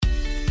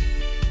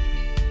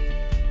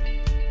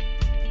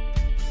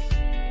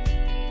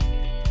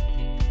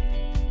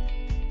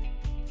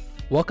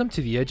Welcome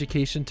to the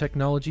Education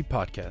Technology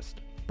Podcast,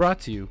 brought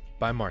to you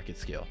by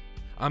MarketScale.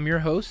 I'm your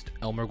host,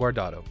 Elmer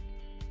Guardado.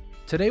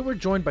 Today we're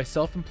joined by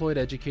self-employed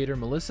educator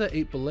Melissa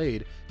Ait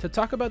Belaid to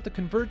talk about the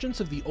convergence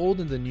of the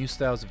old and the new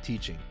styles of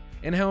teaching,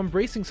 and how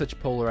embracing such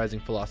polarizing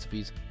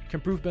philosophies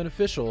can prove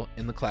beneficial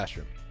in the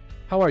classroom.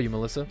 How are you,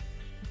 Melissa?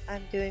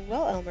 I'm doing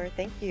well, Elmer.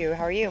 Thank you.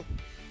 How are you?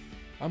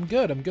 I'm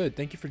good.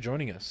 Thank you for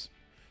joining us.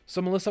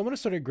 So Melissa, I want to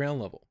start at ground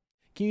level.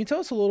 Can you tell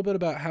us a little bit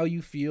about how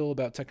you feel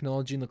about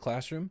technology in the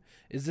classroom?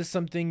 Is this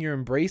something you're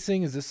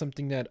embracing? Is this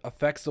something that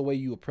affects the way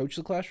you approach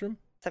the classroom?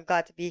 I'm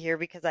glad to be here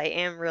because I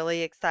am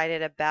really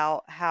excited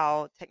about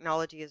how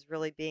technology is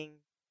really being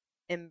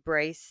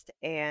embraced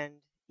and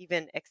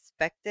even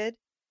expected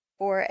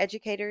for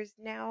educators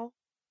now.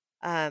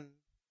 Um,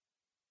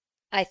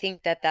 I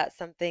think that that's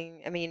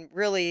something,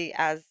 really,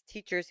 as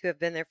teachers who have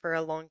been there for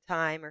a long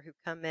time or who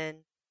come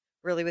in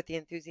really with the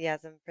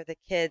enthusiasm for the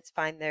kids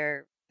find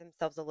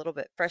themselves a little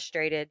bit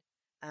frustrated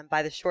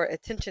by the short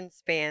attention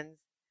spans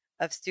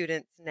of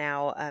students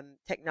now.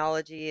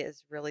 Technology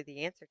is really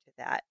the answer to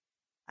that.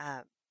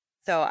 Um,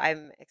 so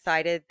I'm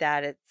excited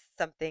that it's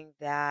something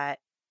that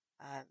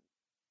um,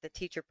 the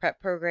teacher prep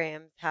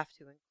programs have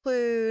to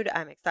include.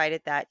 I'm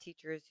excited that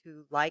teachers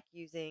who like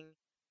using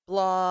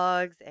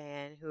blogs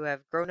and who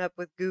have grown up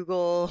with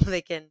Google,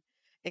 they can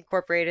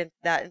incorporate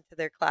that into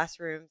their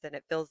classrooms, and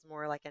it feels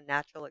more like a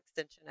natural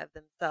extension of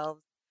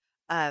themselves.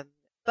 Um,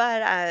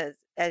 but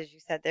as you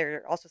said, there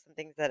are also some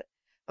things that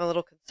I'm a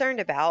little concerned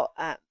about.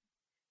 I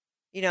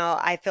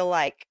feel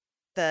like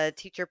the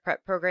teacher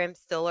prep programs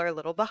still are a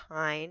little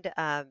behind,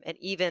 and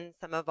even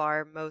some of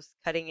our most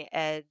cutting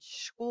edge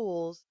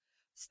schools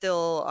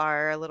still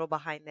are a little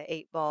behind the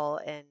eight ball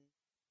in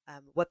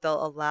what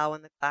they'll allow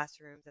in the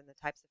classrooms and the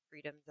types of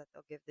freedoms that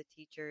they'll give the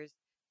teachers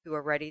who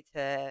are ready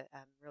to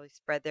really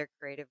spread their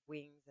creative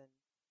wings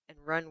and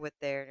run with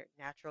their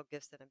natural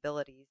gifts and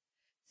abilities.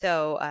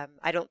 So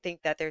I don't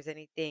think that there's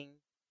anything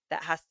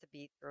that has to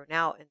be thrown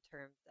out in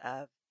terms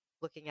of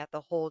looking at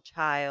the whole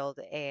child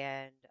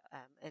and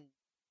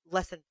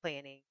lesson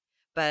planning.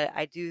 But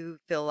I do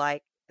feel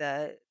like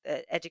the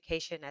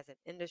education as an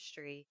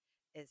industry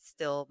is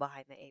still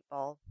behind the eight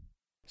ball.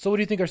 So what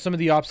do you think are some of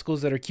the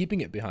obstacles that are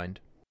keeping it behind?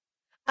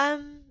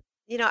 Um,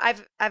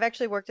 I've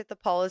actually worked at the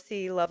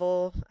policy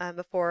level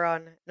before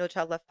on No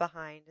Child Left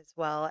Behind as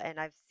well, and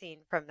I've seen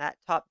from that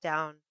top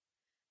down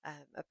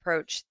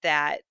approach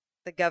that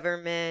the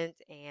government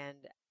and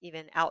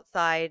even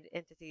outside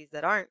entities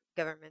that aren't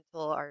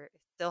governmental are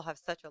still have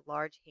such a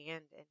large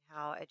hand in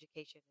how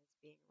education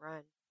is being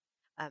run.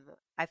 Um,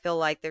 I feel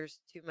like there's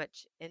too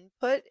much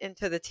input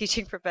into the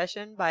teaching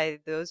profession by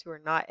those who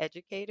are not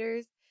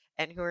educators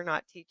and who are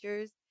not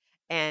teachers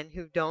and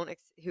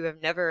who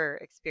have never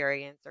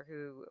experienced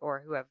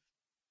or who have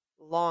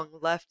long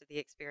left the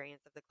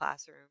experience of the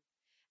classroom.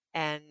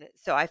 And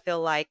so I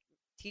feel like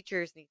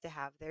teachers need to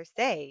have their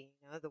say.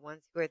 The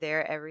ones who are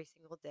there every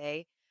single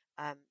day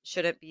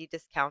shouldn't be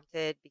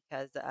discounted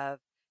because of,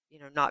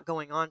 not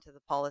going on to the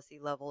policy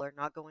level or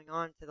not going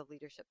on to the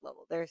leadership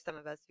level. There are some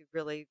of us who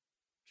really,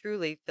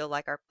 truly feel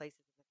like our place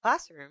is in the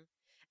classroom.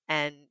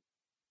 And,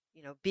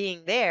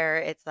 being there,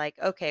 it's like,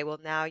 okay, well,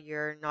 now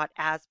you're not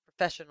as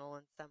professional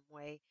in some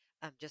way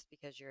just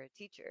because you're a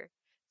teacher.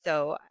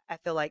 So I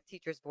feel like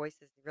teachers'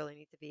 voices really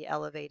need to be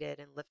elevated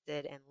and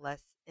lifted and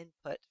less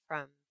input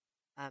from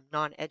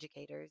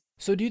non-educators.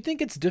 So do you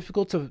think it's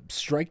difficult to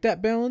strike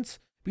that balance?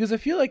 Because I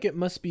feel like it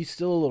must be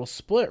still a little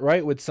split,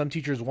 right? With some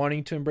teachers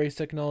wanting to embrace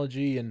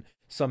technology and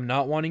some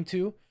not wanting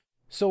to.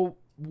 So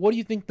what do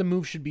you think the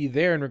move should be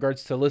there in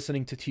regards to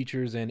listening to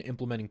teachers and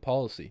implementing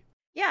policy?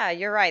 Yeah,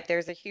 you're right.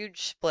 There's a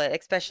huge split,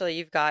 especially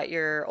you've got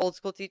your old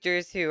school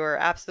teachers who are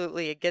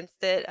absolutely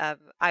against it.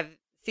 I've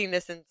seen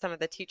this in some of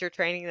the teacher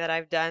training that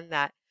I've done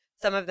that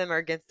some of them are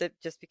against it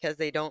just because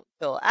they don't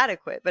feel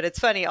adequate. But it's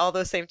funny, all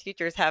those same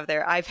teachers have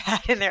their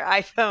iPad and their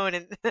iPhone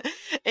and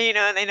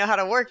they know how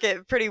to work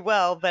it pretty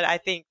well. But I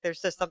think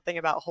there's just something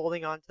about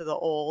holding on to the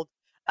old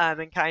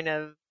and kind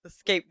of the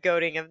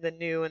scapegoating of the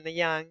new and the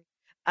young.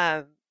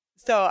 Um,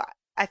 so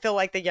I feel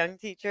like the young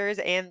teachers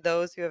and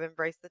those who have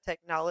embraced the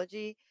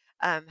technology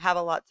have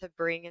a lot to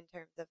bring in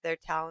terms of their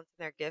talents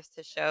and their gifts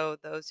to show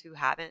those who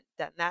haven't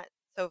done that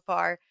so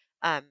far.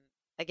 Um,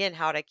 Again,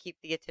 how to keep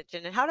the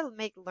attention and how to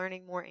make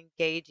learning more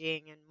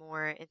engaging and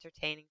more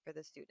entertaining for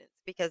the students,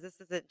 because this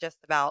isn't just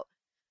about,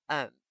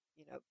 um,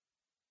 you know,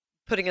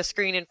 putting a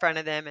screen in front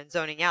of them and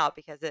zoning out,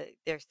 because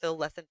there's still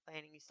lesson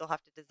planning. You still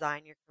have to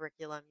design your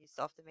curriculum. You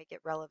still have to make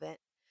it relevant.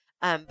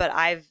 But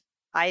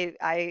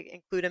I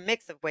include a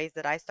mix of ways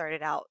that I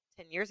started out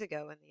 10 years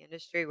ago in the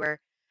industry where,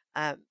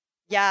 um,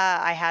 yeah,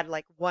 I had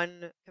like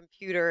one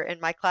computer in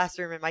my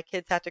classroom and my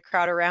kids had to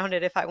crowd around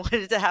it if I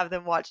wanted to have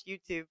them watch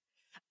YouTube.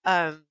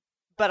 Um,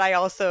 but I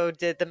also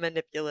did the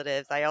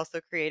manipulatives. I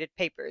also created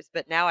papers.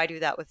 But now I do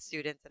that with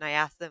students and I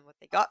ask them what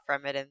they got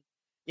from it, and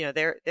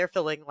they're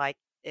feeling like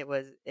it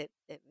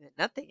meant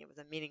nothing. It was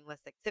a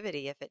meaningless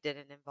activity if it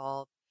didn't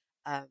involve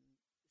um,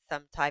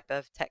 some type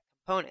of tech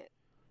component.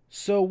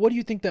 So what do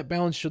you think that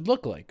balance should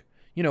look like?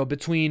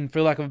 Between,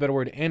 for lack of a better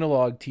word,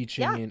 analog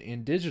teaching Yeah.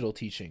 and digital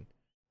teaching.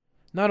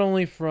 not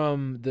only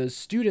from the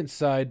student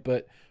side,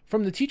 but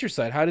from the teacher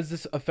side? How does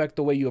this affect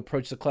the way you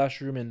approach the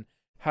classroom, and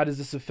how does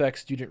this affect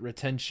student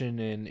retention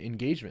and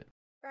engagement?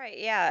 Right.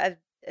 Yeah.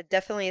 It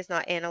definitely is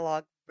not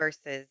analog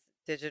versus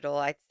digital.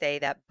 I'd say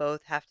that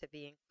both have to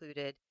be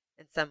included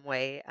in some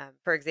way.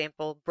 For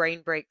example,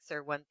 brain breaks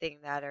are one thing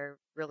that are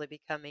really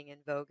becoming in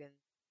vogue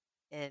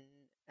in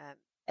um,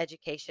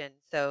 education.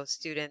 So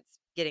students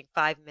getting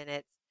 5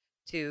 minutes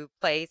to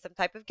play some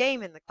type of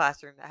game in the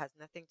classroom that has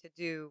nothing to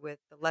do with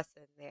the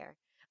lesson there.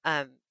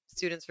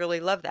 Students really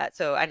love that.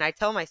 So, and I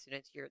tell my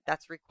students,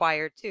 that's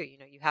required too.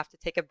 You have to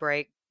take a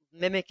break,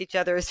 mimic each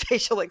other's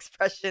facial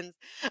expressions,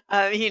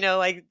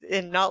 like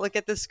and not look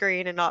at the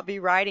screen and not be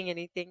writing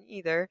anything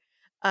either.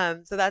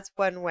 So that's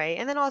one way.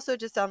 And then also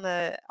just on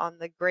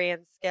the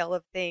grand scale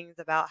of things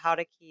about how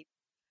to keep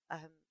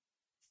um,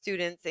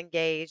 students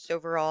engaged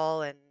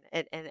overall and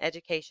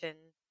education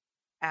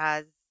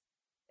as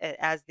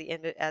as the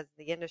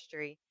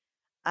industry.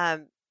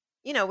 Um,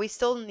 we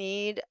still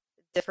need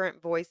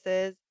different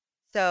voices.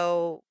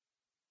 So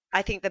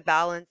I think the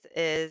balance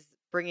is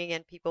bringing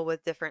in people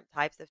with different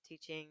types of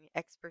teaching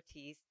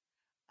expertise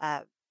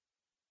uh,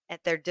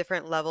 at their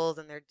different levels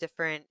and their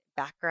different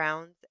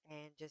backgrounds,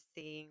 and just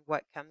seeing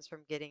what comes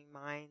from getting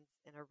minds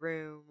in a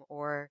room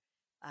or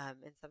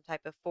in some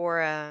type of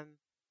forum.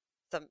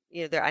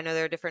 There, I know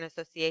there are different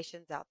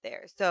associations out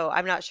there, so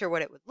I'm not sure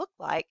what it would look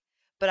like,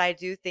 but I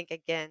do think,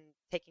 again,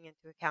 taking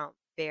into account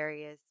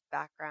various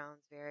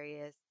backgrounds,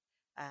 various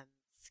um,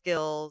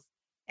 skills,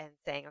 and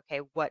saying,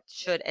 okay, what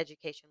should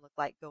education look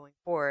like going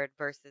forward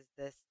versus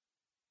this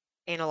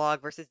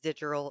analog versus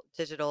digital,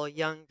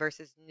 young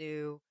versus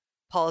new,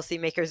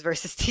 policymakers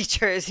versus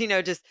teachers.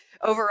 Just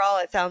overall,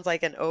 it sounds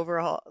like an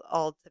overhaul.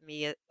 All to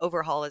me,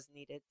 overhaul is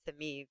needed to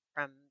me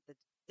from the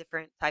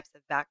different types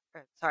of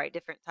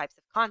different types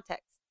of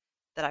contexts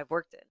that I've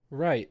worked in.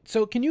 Right.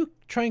 So, can you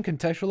try and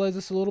contextualize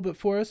this a little bit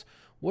for us?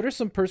 What are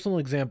some personal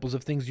examples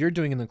of things you're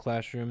doing in the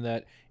classroom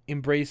that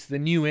embrace the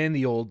new and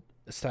the old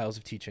styles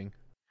of teaching?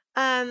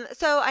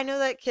 So I know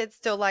that kids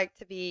still like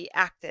to be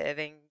active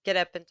and get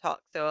up and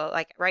talk. So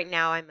like right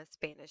now I'm a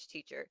Spanish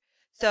teacher.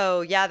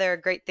 So yeah, there are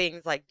great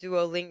things like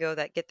Duolingo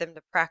that get them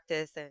to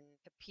practice and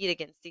compete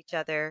against each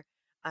other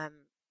um,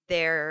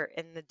 there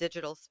in the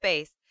digital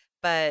space.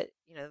 But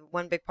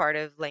one big part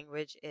of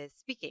language is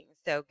speaking.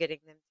 So getting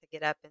them to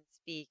get up and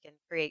speak and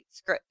create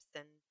scripts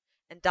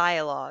and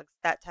dialogues,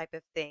 that type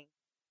of thing.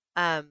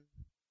 Um,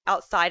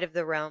 Outside of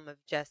the realm of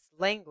just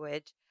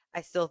language,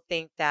 I still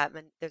think that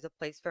there's a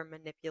place for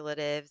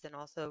manipulatives and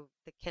also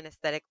the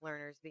kinesthetic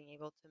learners being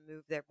able to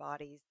move their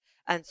bodies.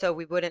 And so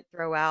we wouldn't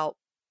throw out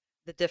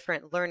the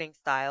different learning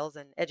styles,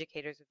 and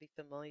educators would be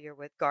familiar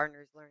with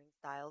Gardner's learning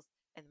styles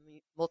and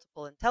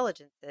multiple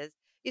intelligences.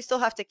 You still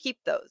have to keep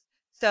those.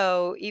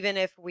 So even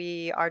if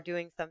we are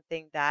doing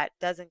something that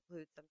does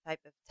include some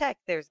type of tech,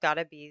 there's got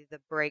to be the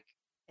break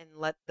and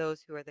let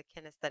those who are the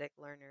kinesthetic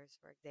learners,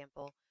 for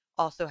example,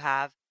 also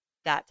have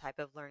that type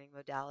of learning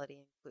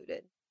modality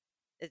included.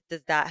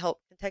 Does that help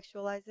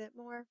contextualize it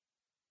more?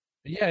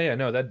 Yeah, yeah,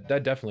 no, that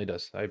definitely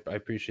does. I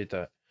appreciate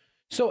that.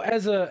 So,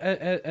 as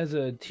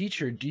a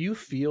teacher, do you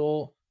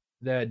feel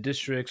that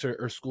districts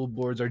or school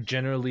boards are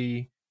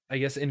generally, I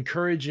guess,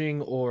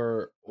 encouraging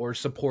or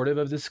supportive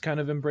of this kind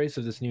of embrace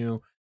of this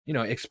new,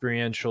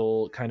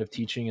 experiential kind of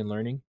teaching and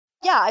learning?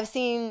 Yeah, I've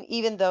seen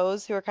even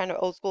those who are kind of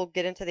old school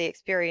get into the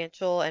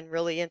experiential and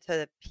really into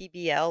the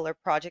PBL or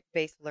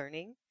project-based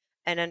learning,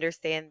 and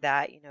understand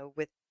that,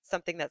 with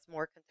something that's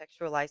more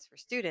contextualized for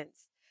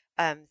students,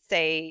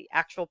 say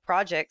actual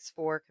projects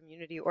for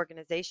community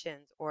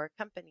organizations or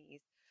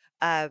companies,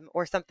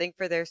 or something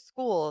for their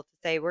school to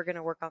say, we're going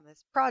to work on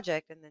this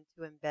project, and then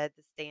to embed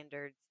the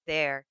standards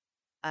there,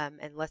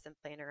 and lesson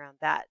plan around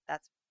that.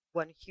 That's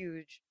one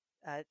huge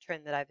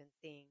trend that I've been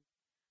seeing.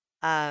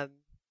 Um,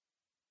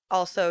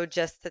 Also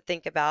just to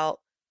think about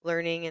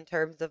learning in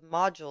terms of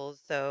modules.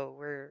 So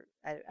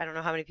I don't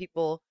know how many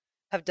people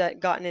have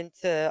gotten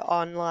into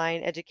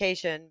online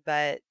education,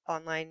 but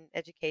online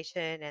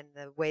education and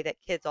the way that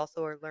kids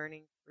also are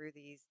learning through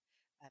these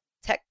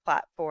tech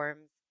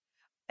platforms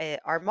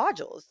are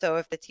modules. So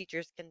if the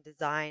teachers can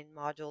design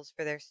modules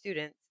for their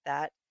students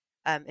that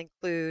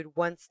include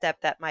one step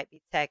that might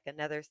be tech,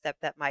 another step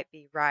that might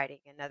be writing,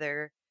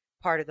 another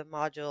part of the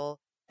module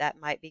that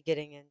might be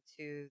getting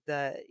into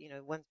the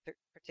one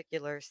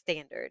particular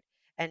standard,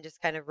 and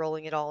just kind of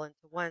rolling it all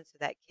into one so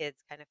that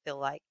kids kind of feel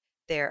like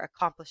they're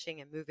accomplishing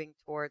and moving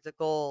towards a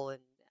goal.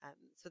 And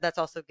so that's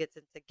also gets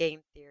into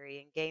game theory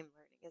and game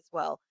learning as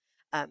well.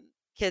 um,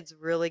 Kids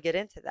really get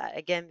into that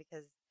again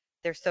because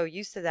they're so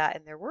used to that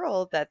in their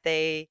world that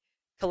they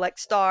collect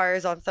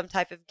stars on some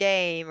type of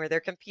game or they're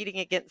competing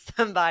against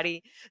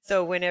somebody.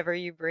 So whenever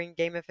you bring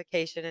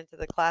gamification into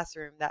the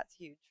classroom, that's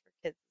huge for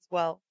kids as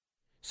well.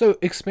 So,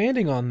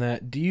 expanding on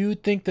that, do you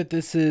think that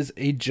this is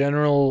a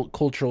general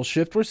cultural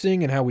shift we're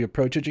seeing in how we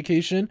approach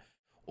education?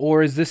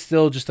 Or is this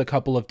still just a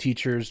couple of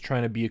teachers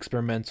trying to be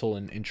experimental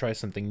and try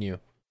something new?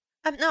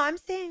 No, I'm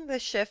seeing the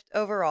shift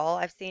overall.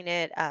 I've seen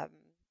it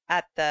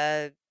at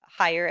the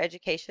higher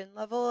education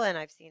level, and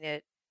I've seen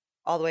it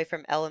all the way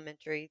from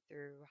elementary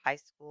through high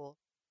school,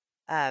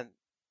 um,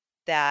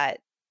 that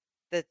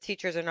the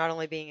teachers are not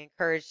only being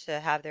encouraged to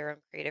have their own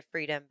creative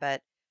freedom,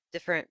 but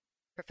different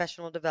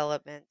professional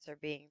developments are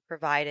being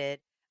provided.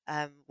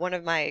 One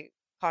of my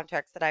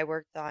contracts that I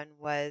worked on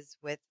was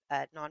with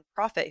a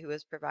nonprofit who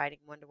was providing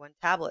one-to-one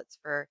tablets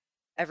for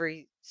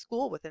every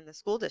school within the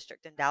school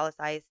district in Dallas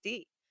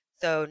ISD.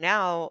 So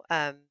now,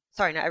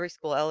 sorry, not every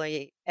school,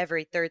 only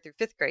every third through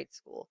fifth grade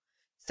school.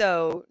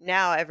 So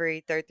now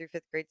every third through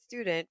fifth grade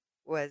student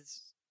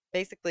was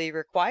basically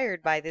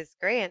required by this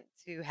grant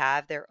to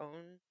have their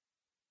own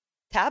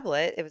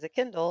tablet. It was a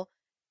Kindle,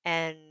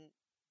 and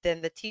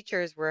then the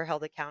teachers were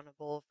held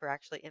accountable for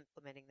actually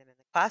implementing them in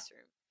the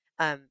classroom.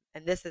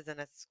 And this is in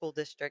a school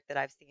district that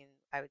I've seen,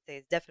 I would say,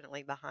 is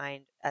definitely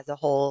behind as a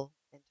whole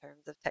in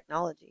terms of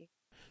technology.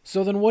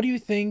 So then, what do you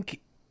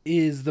think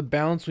is the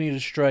balance we need to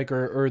strike,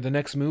 or the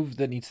next move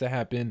that needs to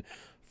happen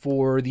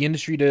for the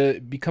industry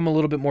to become a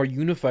little bit more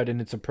unified in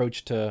its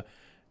approach to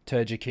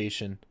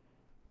education?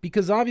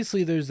 Because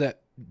obviously, there's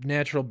that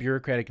natural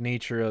bureaucratic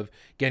nature of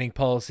getting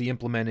policy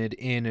implemented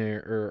in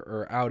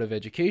or out of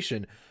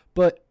education.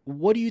 But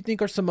what do you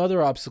think are some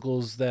other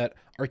obstacles that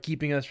are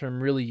keeping us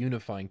from really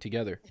unifying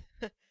together?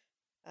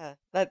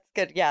 That's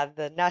good. Yeah,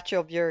 the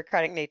natural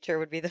bureaucratic nature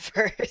would be the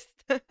first.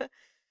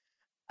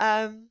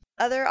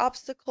 Other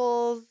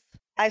obstacles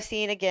I've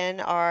seen again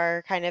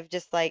are kind of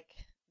just like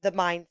the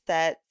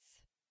mindsets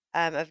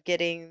of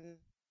getting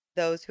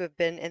those who have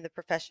been in the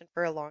profession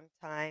for a long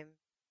time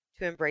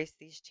to embrace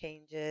these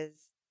changes.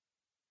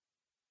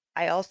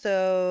 I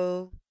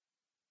also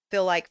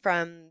feel like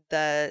from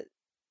the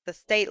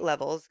state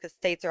levels, because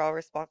states are all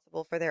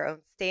responsible for their own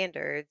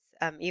standards.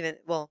 Even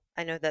well,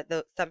 I know that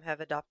some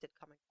have adopted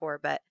Common Core,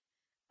 but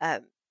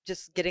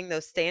just getting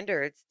those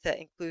standards to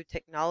include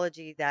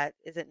technology that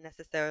isn't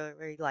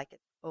necessarily like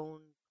its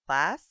own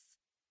class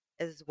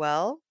as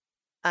well,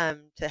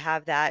 to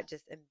have that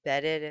just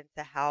embedded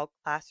into how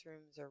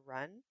classrooms are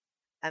run,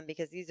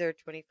 because these are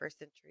 21st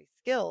century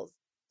skills.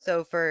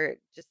 So for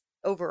just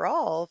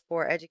overall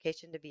for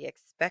education to be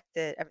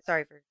expected, I'm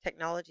sorry, for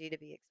technology to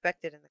be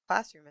expected in the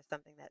classroom is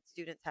something that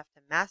students have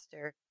to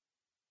master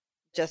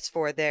just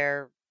for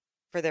their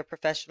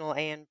professional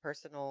and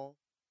personal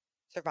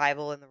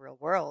survival in the real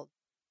world.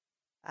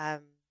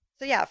 Um,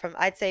 so yeah, from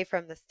I'd say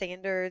from the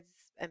standards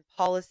and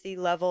policy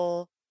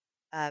level,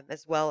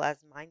 as well as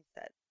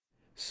mindset.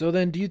 So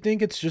then, do you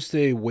think it's just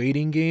a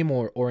waiting game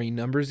or a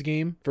numbers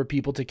game for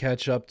people to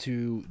catch up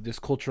to this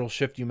cultural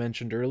shift you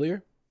mentioned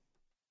earlier?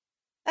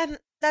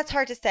 That's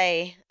hard to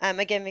say.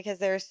 Again, because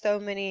there are so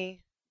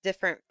many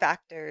different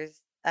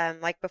factors.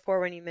 Like before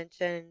when you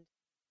mentioned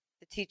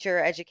the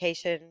teacher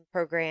education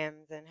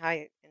programs and how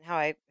I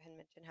had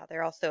mentioned how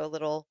they're also a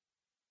little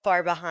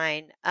far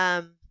behind.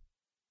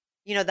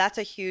 That's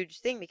a huge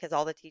thing because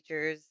all the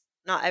teachers,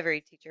 not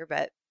every teacher,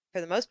 but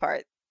for the most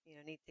part,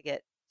 need to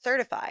get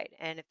certified.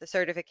 And if the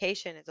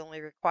certification is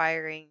only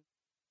requiring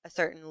a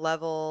certain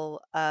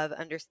level of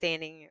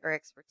understanding or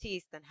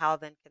expertise, then how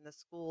then can the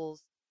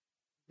schools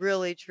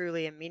really,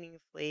 truly, and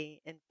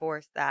meaningfully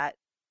enforce that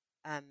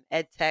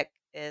ed tech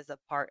is a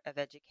part of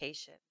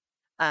education?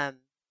 Um,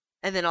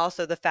 and then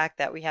also the fact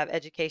that we have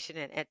education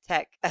and ed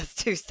tech as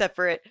two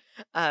separate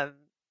um,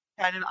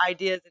 kind of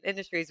ideas and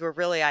industries where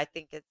really I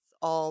think it's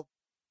all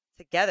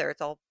together.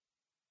 It's all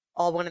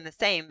one and the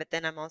same. But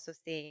then I'm also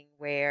seeing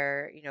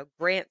where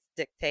grants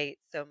dictate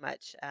so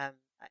much,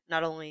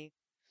 not only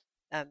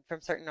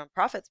from certain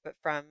nonprofits, but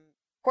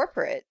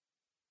corporate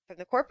from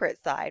the corporate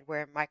side,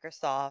 where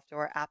Microsoft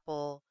or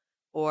Apple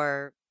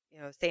or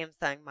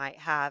Samsung might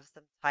have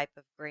some type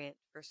of grant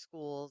for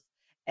schools,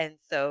 and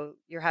so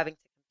you're having to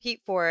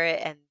compete for it,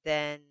 and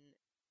then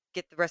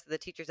get the rest of the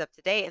teachers up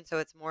to date. And so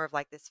it's more of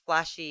like this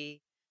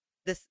flashy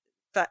this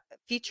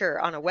feature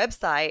on a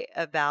website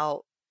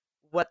about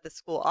what the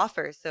school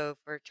offers. So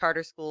for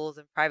charter schools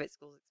and private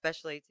schools,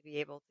 especially, to be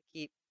able to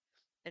keep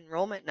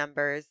enrollment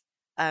numbers,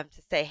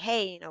 to say,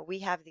 hey, we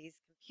have these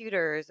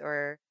computers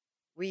or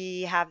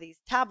we have these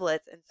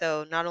tablets. And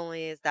so not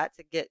only is that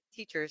to get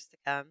teachers to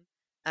come,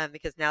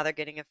 because now they're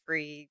getting a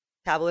free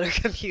tablet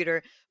or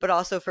computer, but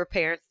also for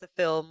parents to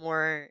feel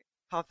more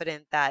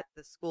confident that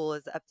the school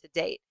is up to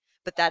date.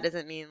 But that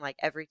doesn't mean like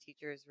every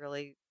teacher has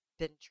really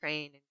been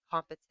trained and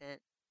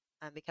competent,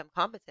 become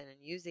competent in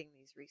using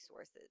these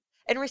resources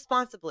and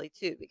responsibly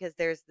too, because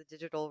there's the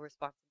digital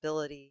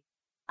responsibility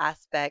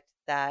aspect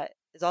that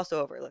is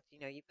also overlooked.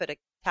 You put a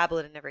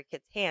tablet in every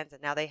kid's hands,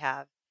 and now they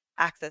have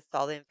access to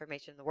all the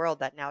information in the world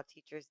that now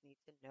teachers need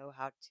to know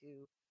how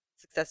to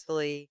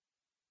successfully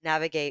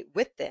navigate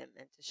with them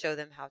and to show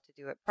them how to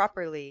do it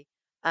properly.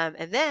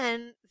 And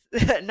then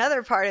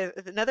another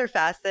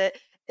facet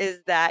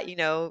is that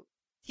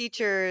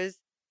teachers,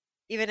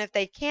 even if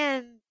they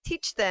can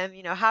teach them,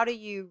 how do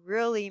you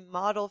really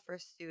model for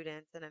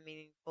students in a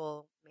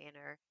meaningful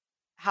manner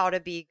how to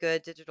be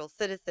good digital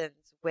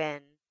citizens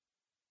when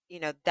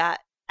that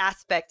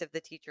aspect of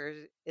the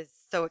teacher is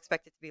so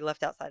expected to be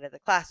left outside of the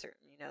classroom.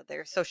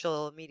 Their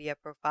social media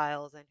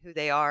profiles and who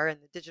they are in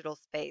the digital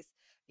space,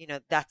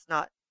 that's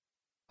not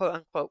quote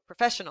unquote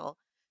professional.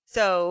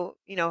 So,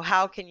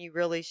 how can you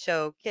really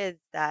show kids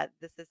that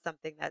this is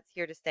something that's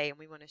here to stay, and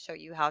we want to show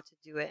you how to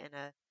do it in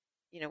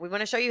a, we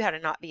want to show you how to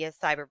not be a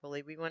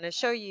cyberbully. We want to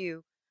show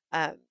you,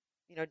 um,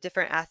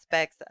 different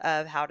aspects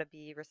of how to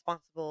be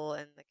responsible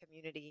in the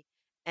community.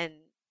 And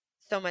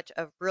so much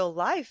of real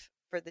life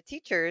for the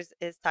teachers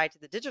is tied to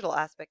the digital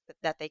aspect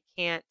that they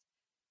can't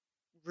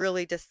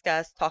really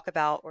discuss, talk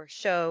about, or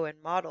show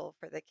and model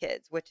for the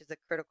kids, which is a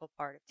critical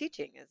part of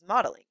teaching is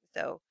modeling.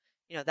 So,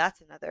 that's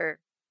another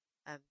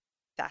um,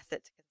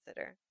 facet to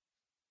consider.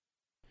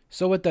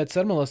 So with that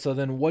said, Melissa,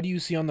 then what do you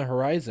see on the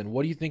horizon?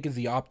 What do you think is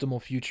the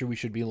optimal future we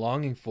should be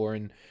longing for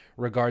in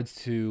regards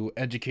to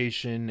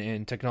education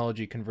and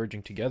technology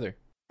converging together?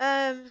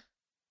 Um,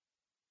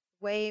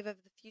 Wave of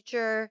the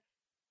future.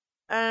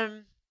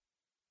 Um,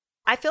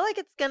 I feel like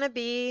it's gonna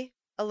be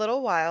a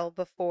little while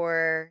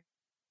before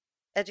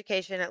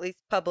education, at least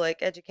public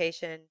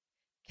education,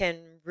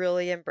 can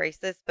really embrace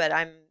this, but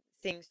I'm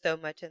seeing so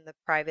much in the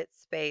private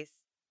space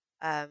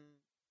um,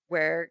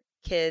 where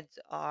kids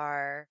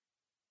are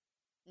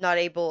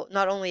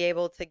not only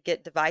able to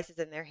get devices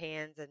in their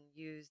hands and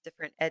use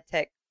different ed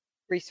tech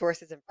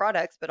resources and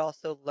products, but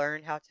also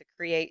learn how to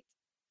create.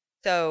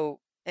 So,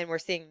 and we're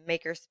seeing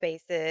maker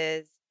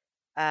spaces,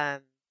 um,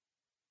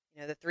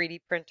 the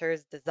 3D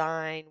printers,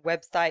 design,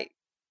 website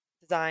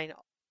design,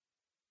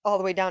 all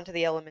the way down to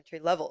the elementary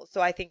level.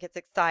 So I think it's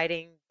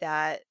exciting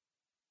that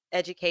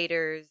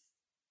educators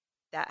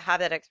that have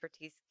that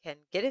expertise can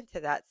get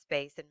into that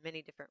space in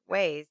many different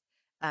ways,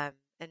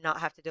 and not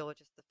have to deal with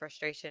just the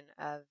frustration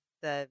of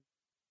the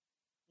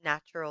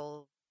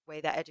natural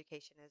way that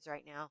education is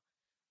right now.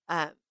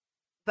 Um,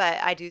 but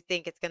I do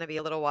think it's going to be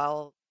a little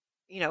while.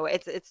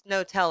 It's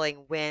no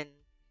telling when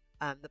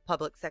the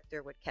public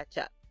sector would catch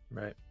up.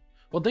 Right.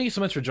 Well, thank you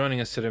so much for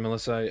joining us today,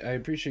 Melissa. I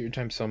appreciate your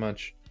time so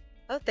much.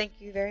 Oh,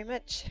 thank you very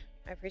much.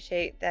 I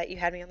appreciate that you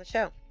had me on the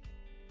show.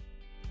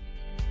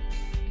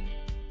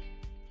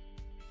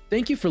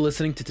 Thank you for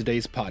listening to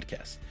today's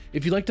podcast.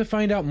 If you'd like to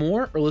find out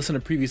more or listen to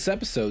previous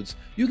episodes,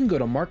 you can go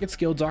to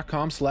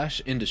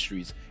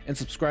marketscale.com/industries and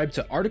subscribe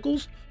to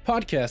articles,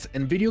 podcasts,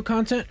 and video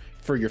content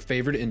for your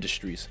favorite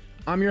industries.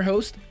 I'm your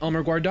host,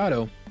 Elmer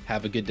Guardado.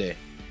 Have a good day.